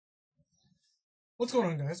What's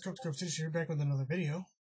going on, guys? Cook here, back with another video.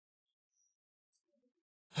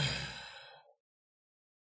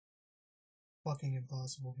 Fucking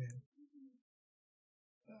impossible game.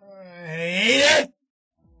 I hate it!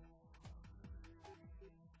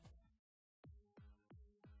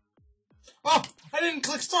 Oh! I didn't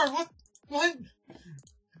click start! What?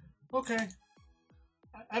 Okay.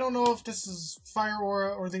 I don't know if this is Fire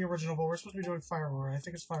Aura or the original, but we're supposed to be doing Fire Aura. I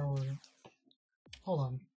think it's Fire Aura.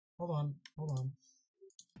 Hold on.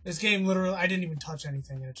 This game literally, I didn't even touch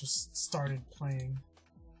anything, and it just started playing.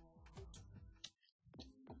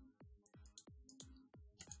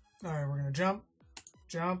 Alright, we're gonna jump.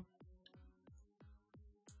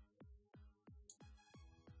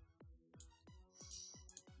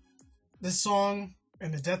 This song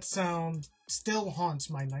and the death sound still haunts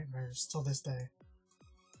my nightmares till this day.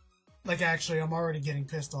 Like, actually, I'm already getting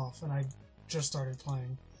pissed off, and I just started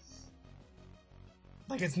playing.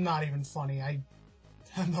 Like, it's not even funny.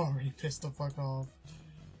 I'm already pissed the fuck off.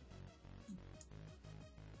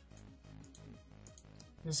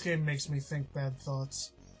 This game makes me think bad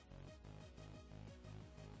thoughts.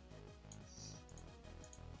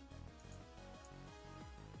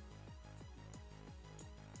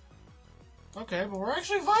 Okay, but we're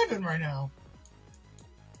actually vibing right now.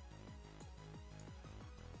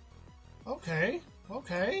 Okay.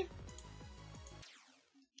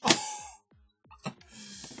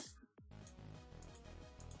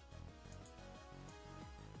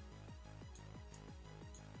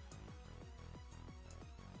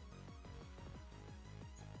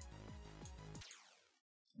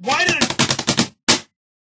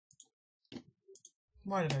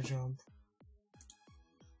 Why did I jump?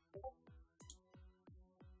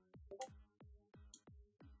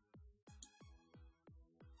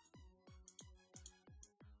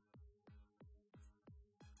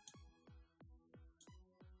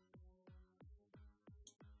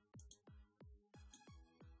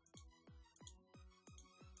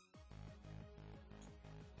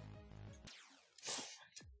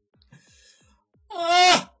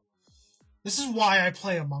 This is why I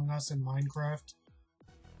play Among Us in Minecraft.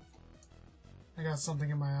 I got something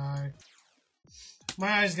in my eye. My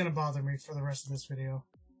eye's gonna bother me for the rest of this video.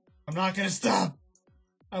 I'm not gonna stop!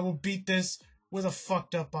 I will beat this with a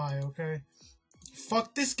fucked up eye, okay?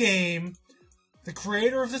 Fuck this game. The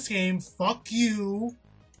creator of this game, fuck you.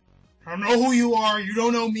 I don't know who you are, you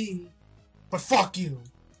don't know me. But fuck you.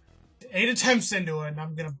 8 attempts into it, and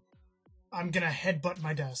I'm gonna headbutt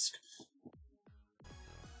my desk.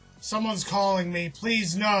 Someone's calling me.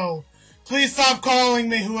 Please, no. Please stop calling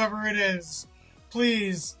me, whoever it is.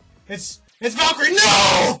 Please. It's Valkyrie.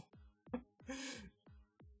 No!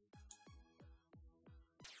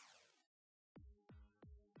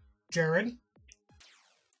 Jared?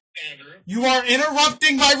 Andrew? You are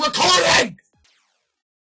interrupting my recording!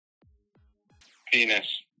 Penis.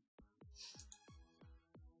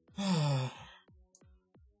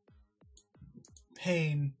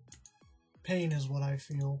 Pain. Pain is what I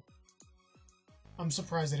feel. I'm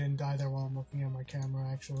surprised I didn't die there while I'm looking at my camera,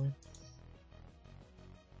 actually.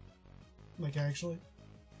 Like, actually.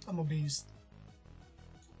 I'm a beast.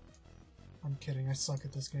 I'm kidding, I suck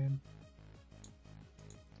at this game.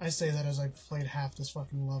 I say that as I've played half this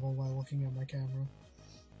fucking level while looking at my camera.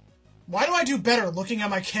 Why do I do better looking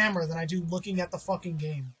at my camera than I do looking at the fucking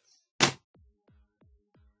game?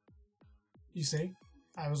 You see?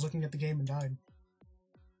 I was looking at the game and died.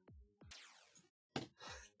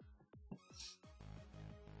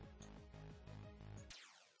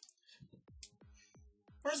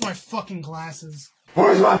 Where's my fucking glasses?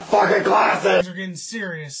 Where's my fucking glasses? They're getting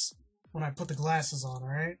serious when I put the glasses on,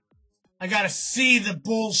 alright? I gotta see the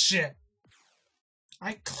bullshit.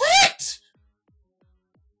 I clicked!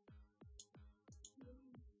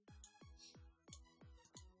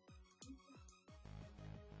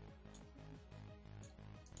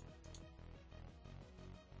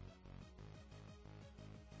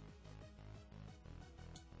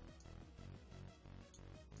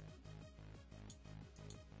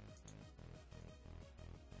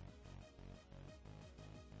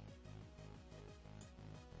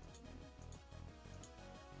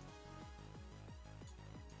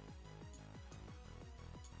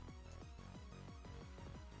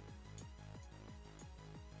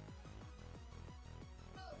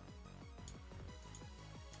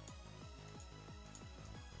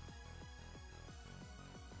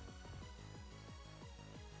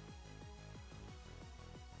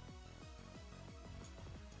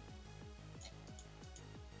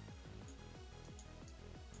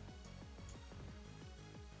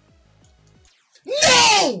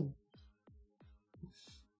 No!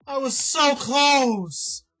 I was so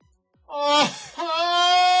close! Oh.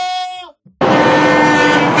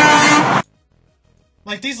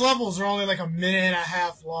 Like, these levels are only like a minute and a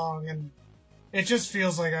half long, and it just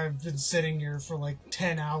feels like I've been sitting here for like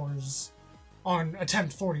 10 hours on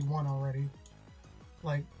attempt 41 already.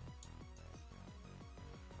 Like...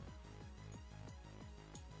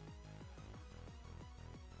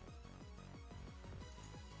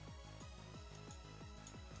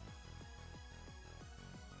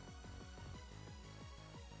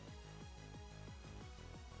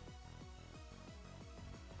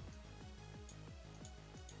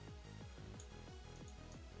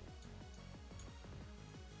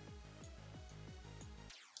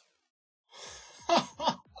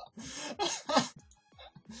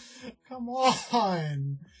 Come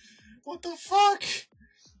on! What the fuck?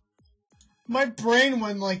 My brain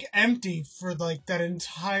went, like, empty for, like, that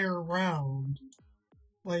entire round.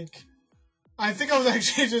 Like, I think I was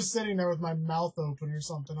actually just sitting there with my mouth open or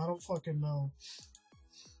something. I don't fucking know.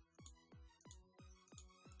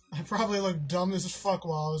 I probably looked dumb as fuck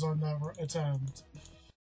while I was on that attempt.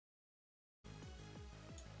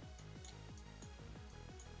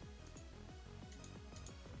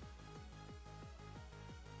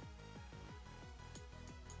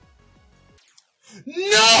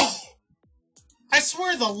 No! I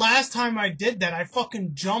swear the last time I did that, I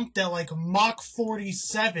fucking jumped at like Mach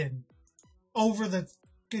 47 over the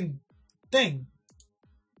fucking thing.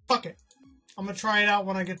 Fuck it. I'm gonna try it out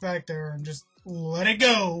when I get back there and just let it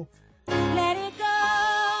go. Let it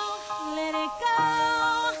go, let it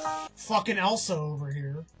go. Fucking Elsa over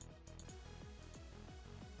here.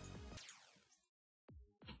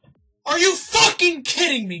 Are you fucking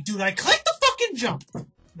kidding me, dude? I clicked the fucking jump.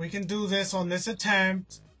 We can do this on this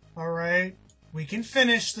attempt. Alright. We can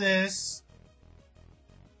finish this.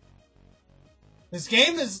 This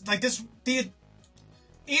game is like this.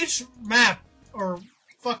 Each map or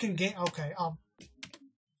fucking game. Okay, I'm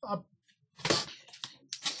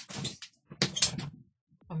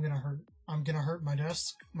gonna hurt. I'm gonna hurt my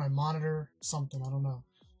desk, my monitor, something. I don't know.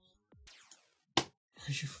 Are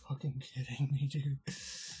you fucking kidding me, dude?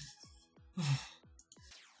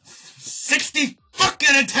 60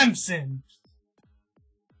 fucking attempts in!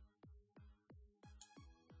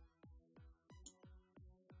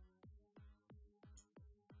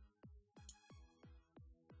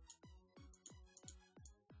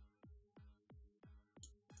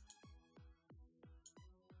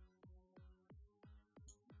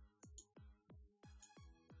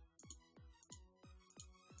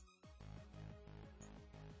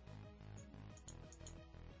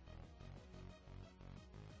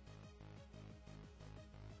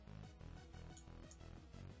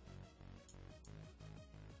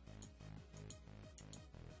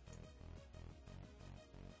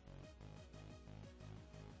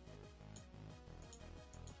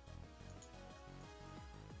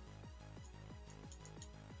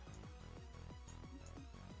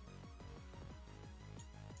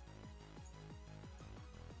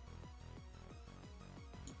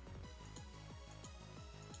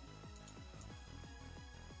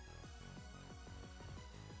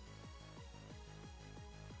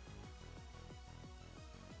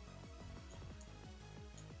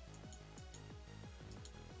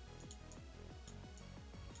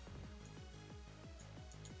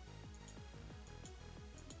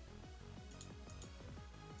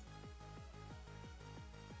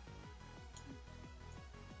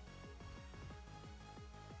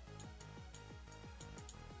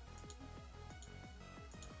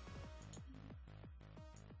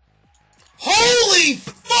 Holy